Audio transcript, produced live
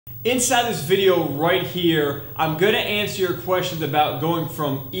Inside this video right here, I'm going to answer your questions about going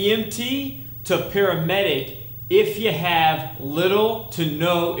from EMT to paramedic if you have little to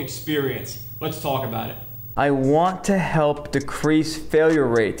no experience. Let's talk about it. I want to help decrease failure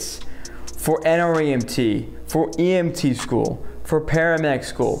rates for NREMT, for EMT school, for Paramedic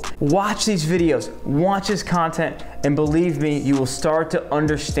School. Watch these videos, watch this content, and believe me, you will start to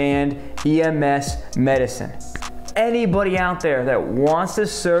understand EMS medicine. Anybody out there that wants to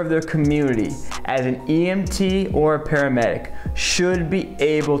serve their community as an EMT or a paramedic should be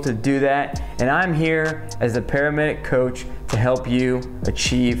able to do that, and I'm here as the paramedic coach to help you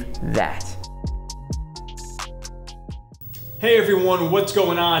achieve that. Hey everyone, what's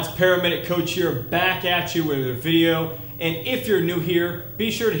going on? It's Paramedic Coach here, back at you with another video. And if you're new here,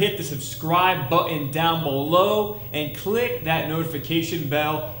 be sure to hit the subscribe button down below and click that notification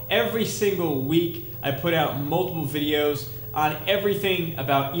bell. Every single week I put out multiple videos on everything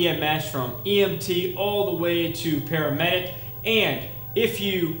about EMS, from EMT all the way to paramedic. And if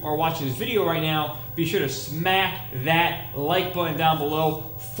you are watching this video right now, be sure to smack that like button down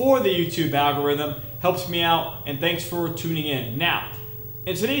below for the YouTube algorithm. Helps me out, and thanks for tuning in. Now,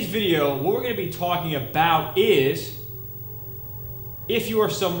 in today's video, what we're going to be talking about is if you are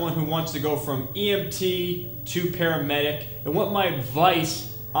someone who wants to go from EMT to paramedic, and what my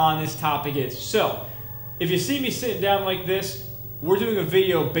advice on this topic is. So, if you see me sitting down like this, we're doing a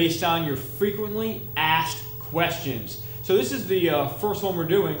video based on your frequently asked questions. So this is the first one we're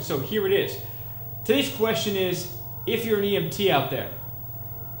doing, so here it is. Today's question is, if you're an EMT out there,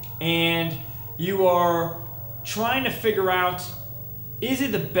 and you are trying to figure out, is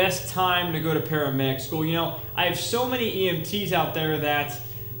it the best time to go to paramedic school? You know, I have so many EMTs out there that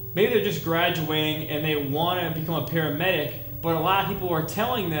maybe they're just graduating and they want to become a paramedic, but a lot of people are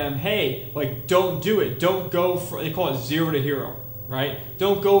telling them, hey, like, don't do it. Don't go for, they call it 0 to hero, right?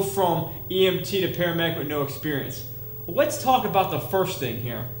 Don't go from EMT to paramedic with no experience. Well, let's talk about the first thing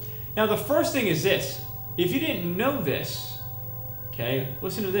here. Now, the first thing is this. If you didn't know this, okay,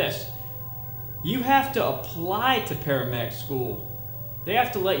 listen to this. You have to apply to paramedic school. They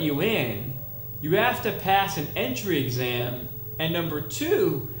have to let you in. You have to pass an entry exam. And number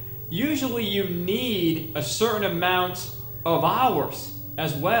two, usually you need a certain amount of hours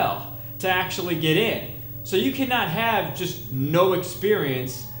as well to actually get in. So you cannot have just no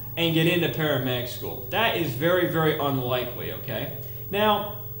experience and get into paramedic school. That is very, very unlikely, okay?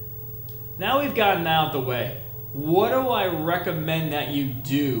 Now we've gotten that out of the way. What do I recommend that you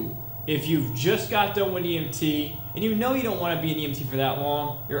do if you've just got done with EMT and you know you don't want to be an EMT for that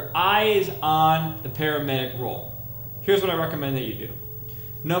long? Your eye is on the paramedic role. Here's what I recommend that you do.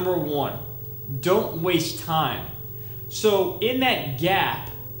 Number one, don't waste time. So in that gap,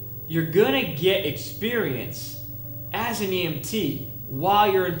 you're going to get experience as an EMT while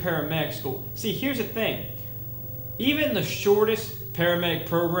you're in paramedic school. See, here's the thing. Even the shortest paramedic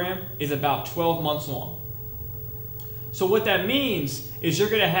program is about 12 months long. So what that means is you're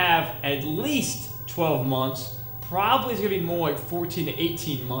going to have at least 12 months, probably it's going to be more like 14 to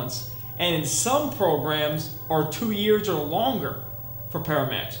 18 months, and in some programs are 2 years or longer for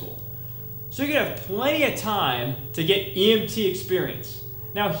paramedic school. So you're going to have plenty of time to get EMT experience.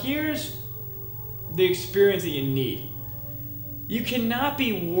 Now here's the experience that you need. You cannot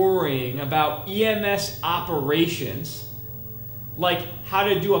be worrying about EMS operations, like how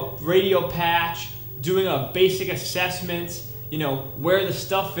to do a radio patch, doing a basic assessment, you know, where the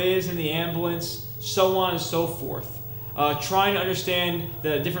stuff is in the ambulance, so on and so forth. Trying to understand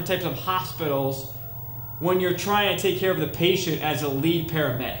the different types of hospitals when you're trying to take care of the patient as a lead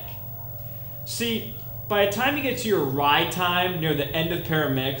paramedic. See, by the time you get to your ride time near the end of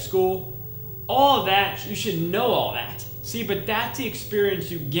paramedic school, all of that, you should know all that. See, but that's the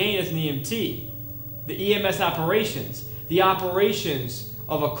experience you gain as an EMT. The EMS operations, the operations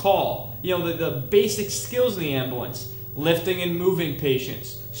of a call, you know, the basic skills in the ambulance, lifting and moving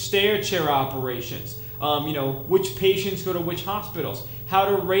patients, stair chair operations, you know, which patients go to which hospitals, how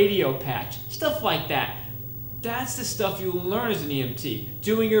to radio patch, stuff like that. That's the stuff you learn as an EMT,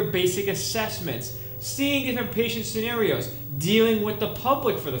 doing your basic assessments, seeing different patient scenarios, dealing with the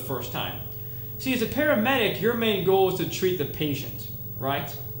public for the first time. See, as a paramedic, your main goal is to treat the patient,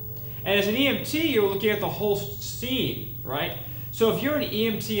 right? And as an EMT, you're looking at the whole scene, right? So if you're an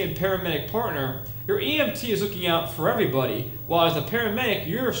EMT and paramedic partner, your EMT is looking out for everybody, while as a paramedic,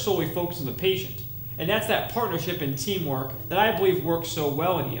 you're solely focused on the patient. And that's that partnership and teamwork that I believe works so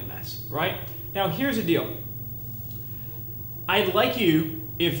well in EMS, right? Now here's the deal. I'd like you,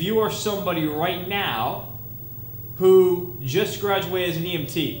 if you are somebody right now who just graduated as an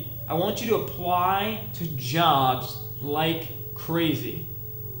EMT, I want you to apply to jobs like crazy.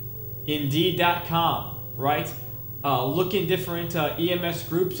 Indeed.com, right? Look in different EMS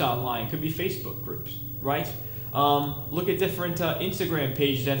groups online. Could be Facebook groups, right? Look at different Instagram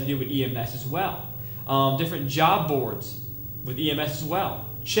pages that have to do with EMS as well. Different job boards with EMS as well.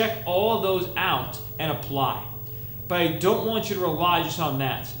 Check all those out and apply. But I don't want you to rely just on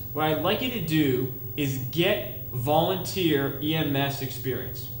that. What I'd like you to do is get volunteer EMS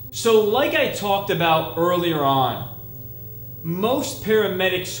experience. So like I talked about earlier on, most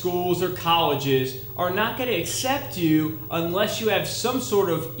paramedic schools or colleges are not going to accept you unless you have some sort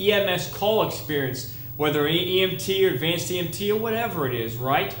of EMS call experience, whether EMT or advanced EMT or whatever it is,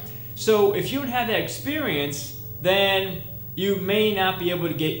 right? So if you don't have that experience, then you may not be able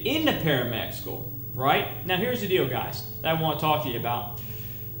to get into paramedic school, right? Now here's the deal, guys, that I want to talk to you about.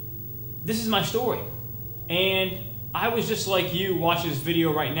 This is my story, and I was just like you watching this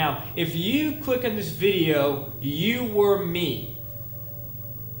video right now. If you click on this video, you were me.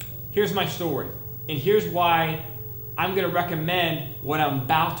 Here's my story, and here's why I'm going to recommend what I'm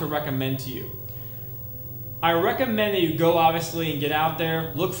about to recommend to you. I recommend that you go, obviously, and get out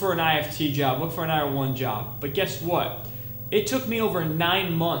there, look for an IFT job, look for an IR1 job. But guess what? It took me over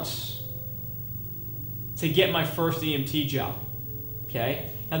 9 months to get my first EMT job, okay?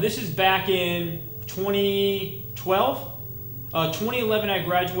 Now this is back in 2012. 2011 I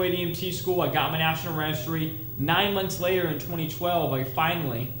graduated EMT school, I got my national registry. 9 months later in 2012, I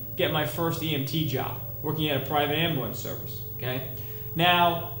finally get my first EMT job, working at a private ambulance service, okay?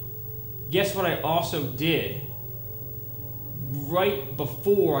 Now, guess what I also did right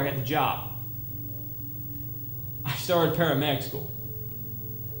before I got the job? I started paramedic school.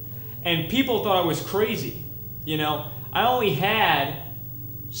 And people thought I was crazy. You know, I only had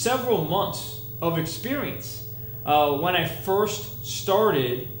several months of experience when I first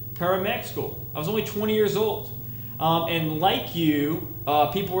started paramedic school. I was only 20 years old. And like you,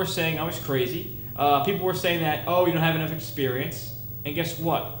 people were saying I was crazy. People were saying that, oh, you don't have enough experience. And guess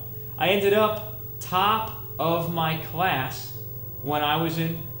what? I ended up top of my class when I was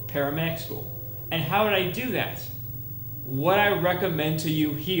in paramedic school. And how did I do that? What I recommend to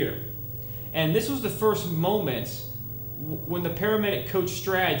you here. And this was the first moment when the paramedic coach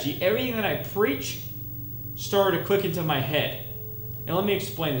strategy, everything that I preach started to click into my head. And let me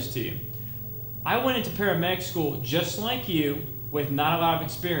explain this to you. I went into paramedic school just like you with not a lot of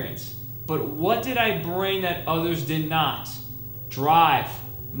experience. But what did I bring that others did not? Drive,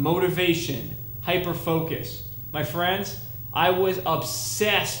 motivation, hyper-focus. My friends, I was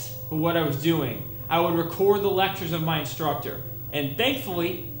obsessed with what I was doing. I would record the lectures of my instructor. And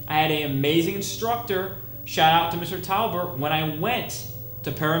thankfully, I had an amazing instructor, shout out to Mr. Talbert, when I went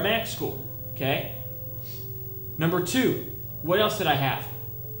to paramedic school, okay? Number two, what else did I have?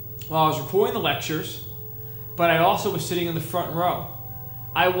 Well, I was recording the lectures, but I also was sitting in the front row.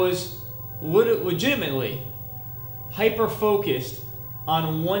 I was legitimately hyper-focused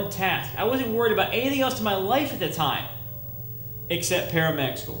on one task. I wasn't worried about anything else in my life at the time except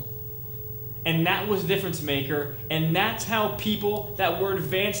paramedic school. And that was the difference maker, and that's how people that were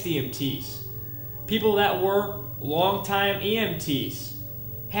advanced EMTs, people that were long-time EMTs,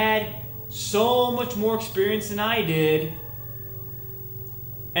 had so much more experience than I did,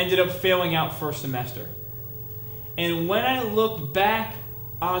 ended up failing out first semester. And when I looked back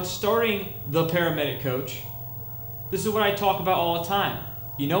on starting the paramedic coach, this is what I talk about all the time.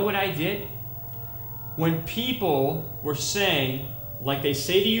 You know what I did? When people were saying, like they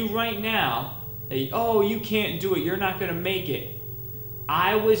say to you right now, that, oh, you can't do it, you're not going to make it.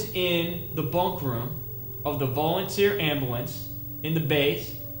 I was in the bunk room of the volunteer ambulance in the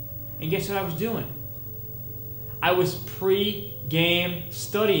base, and guess what I was doing? I was pre-game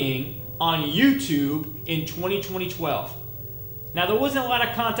studying on YouTube in 2012. Now, there wasn't a lot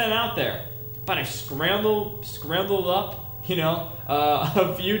of content out there, but I scrambled up, you know,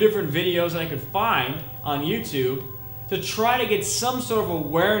 a few different videos that I could find on YouTube to try to get some sort of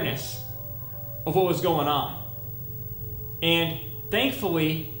awareness of what was going on. And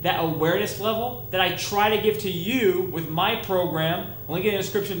thankfully, that awareness level that I try to give to you with my program, link in the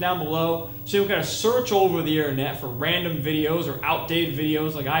description down below, so you don't gotta search over the internet for random videos or outdated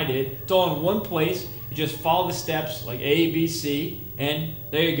videos like I did. It's all in one place. You just follow the steps like A, B, C, and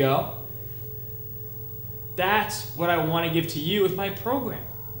there you go. That's what I want to give to you with my program,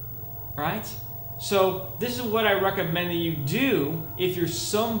 right? So this is what I recommend that you do if you're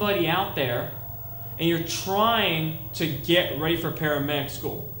somebody out there and you're trying to get ready for paramedic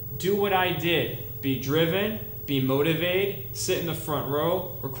school. Do what I did. Be driven, be motivated, sit in the front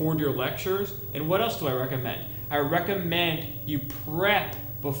row, record your lectures, and what else do I recommend? I recommend you prep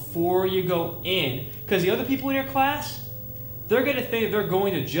before you go in, because the other people in your class, they're going to think they're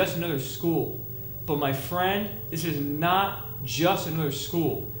going to just another school. But my friend, this is not just another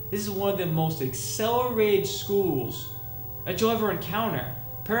school. This is one of the most accelerated schools that you'll ever encounter.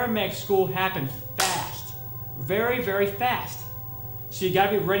 Paramedic school happened fast. Very, very fast. So you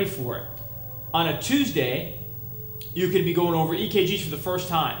gotta be ready for it. On a Tuesday, you could be going over EKGs for the first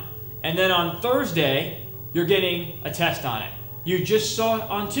time. And then on Thursday, you're getting a test on it. You just saw it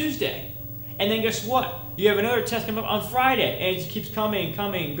on Tuesday. And then guess what? You have another test coming up on Friday, and it just keeps coming,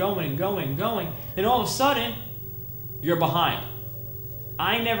 going. Then all of a sudden, you're behind.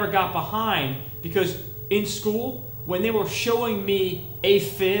 I never got behind because in school, when they were showing me a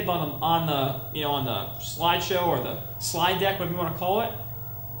fib on the slideshow or the slide deck, whatever you want to call it,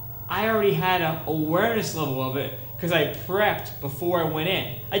 I already had an awareness level of it because I prepped before I went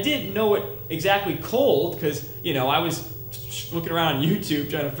in. I didn't know it exactly cold because, I was looking around on YouTube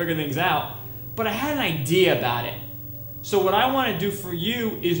trying to figure things out, but I had an idea about it. So what I want to do for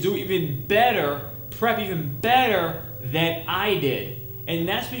you is do even better, prep even better than I did. And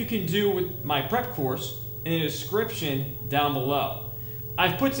that's what you can do with my prep course in the description down below.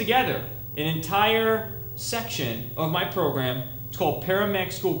 I've put together an entire section of my program. It's called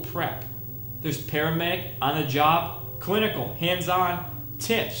Paramedic School Prep. There's paramedic, on the job, clinical, hands-on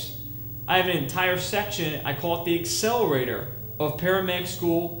tips. I have an entire section, I call it the accelerator of Paramedic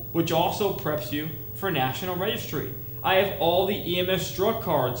School, which also preps you for National Registry. I have all the EMS drug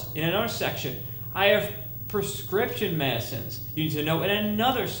cards in another section. I have prescription medicines you need to know in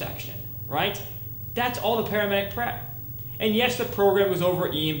another section, right? That's all the paramedic prep. And yes, the program was over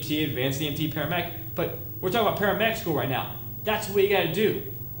EMT, Advanced EMT Paramedic, but we're talking about paramedic school right now. That's what you gotta do.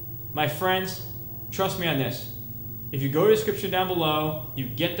 My friends, trust me on this. If you go to the description down below, you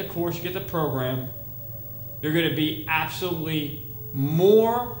get the course, you get the program, you're gonna be absolutely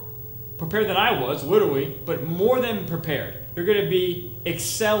more prepared than I was, literally, but more than prepared. You're gonna be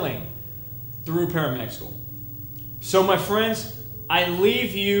excelling through paramedic school. So my friends, I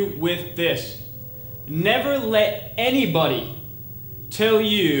leave you with this. Never let anybody tell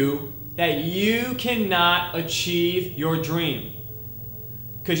you that you cannot achieve your dream.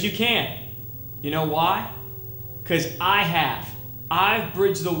 Because you can. You know why? Because I have. I've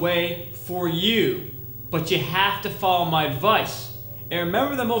bridged the way for you. But you have to follow my advice. And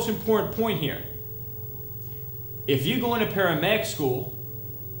remember the most important point here. If you go into paramedic school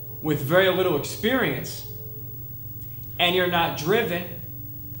with very little experience, and you're not driven,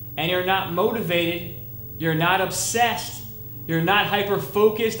 and you're not motivated, you're not obsessed, you're not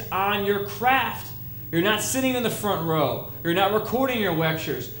hyper-focused on your craft, you're not sitting in the front row, you're not recording your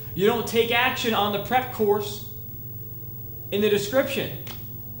lectures, you don't take action on the prep course in the description,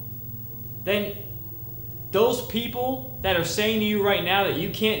 then those people that are saying to you right now that you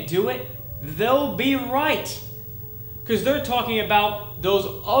can't do it, they'll be right. Because they're talking about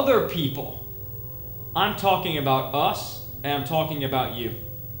those other people. I'm talking about us, and I'm talking about you.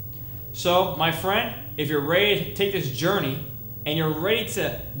 So, my friend, if you're ready to take this journey, and you're ready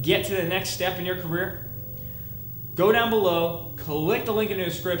to get to the next step in your career, go down below, click the link in the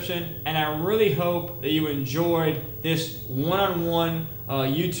description, and I really hope that you enjoyed this one-on-one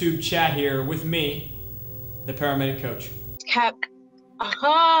YouTube chat here with me, the paramedic coach.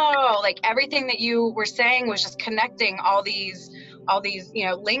 Like everything that you were saying was just connecting all these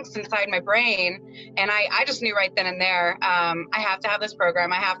links inside my brain, and I just knew right then and there, I have to have this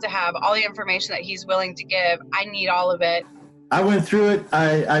program. I have to have all the information that he's willing to give. I need all of it. I went through it.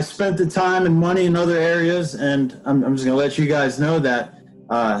 I spent the time and money in other areas, and I'm just going to let you guys know that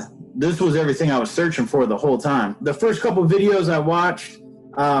this was everything I was searching for the whole time. The first couple of videos I watched,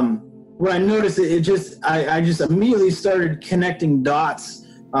 what I noticed, I just immediately started connecting dots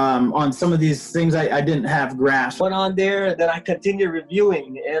on some of these things I didn't have grasp. Went on there, then I continued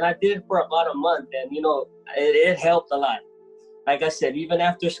reviewing, and I did it for about a month, and it helped a lot. Like I said, even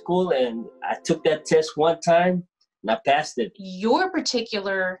after school, and I took that test one time, and I passed it. Your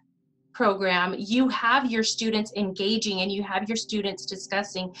particular program, you have your students engaging, and you have your students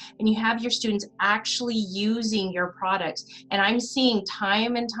discussing, and you have your students actually using your products. And I'm seeing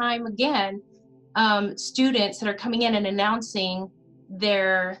time and time again students that are coming in and announcing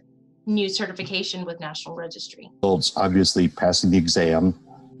their new certification with National Registry. Obviously passing the exam,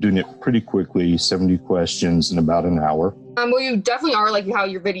 doing it pretty quickly, 70 questions in about an hour. Well, you definitely are like how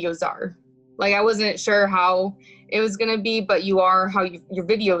your videos are. Like, I wasn't sure how it was going to be, but you are how your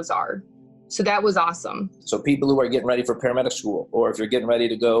videos are. So that was awesome. So people who are getting ready for paramedic school, or if you're getting ready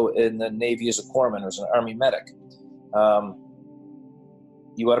to go in the Navy as a corpsman or as an Army medic,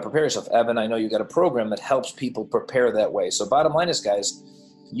 you got to prepare yourself. Evan, I know you got a program that helps people prepare that way. So bottom line is, guys,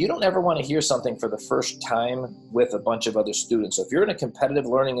 You don't ever want to hear something for the first time with a bunch of other students. So if you're in a competitive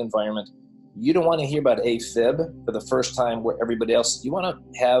learning environment, you don't want to hear about AFib for the first time where everybody else, you want to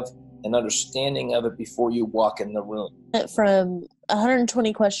have an understanding of it before you walk in the room. From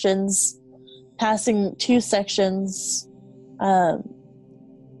 120 questions, passing 2 sections,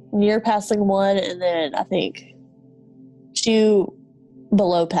 near passing 1, and then I think 2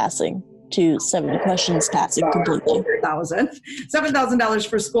 below passing to 70 questions passing completely. $7,000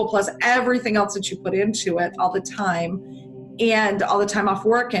 for school plus everything else that you put into it all the time, and all the time off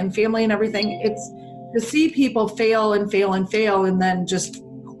work and family and everything. It's to see people fail and fail and fail and then just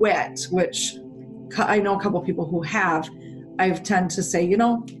quit, which I know a couple of people who have. I tend to say, you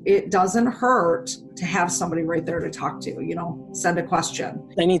know, it doesn't hurt to have somebody right there to talk to, you know, send a question.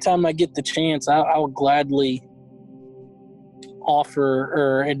 Anytime I get the chance, I would gladly offer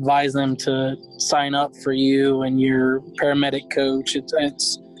or advise them to sign up for you and your paramedic coach.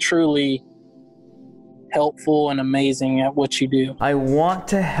 It's truly helpful and amazing at what you do. I want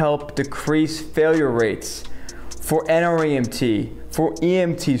to help decrease failure rates for NREMT, for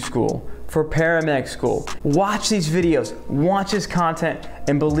EMT school, for Paramedic School. Watch these videos, watch this content,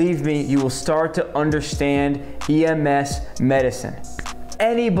 and believe me, you will start to understand EMS medicine.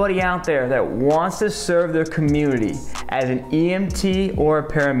 Anybody out there that wants to serve their community as an EMT or a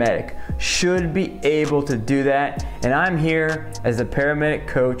paramedic should be able to do that, and I'm here as a paramedic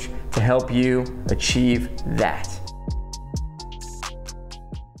coach to help you achieve that.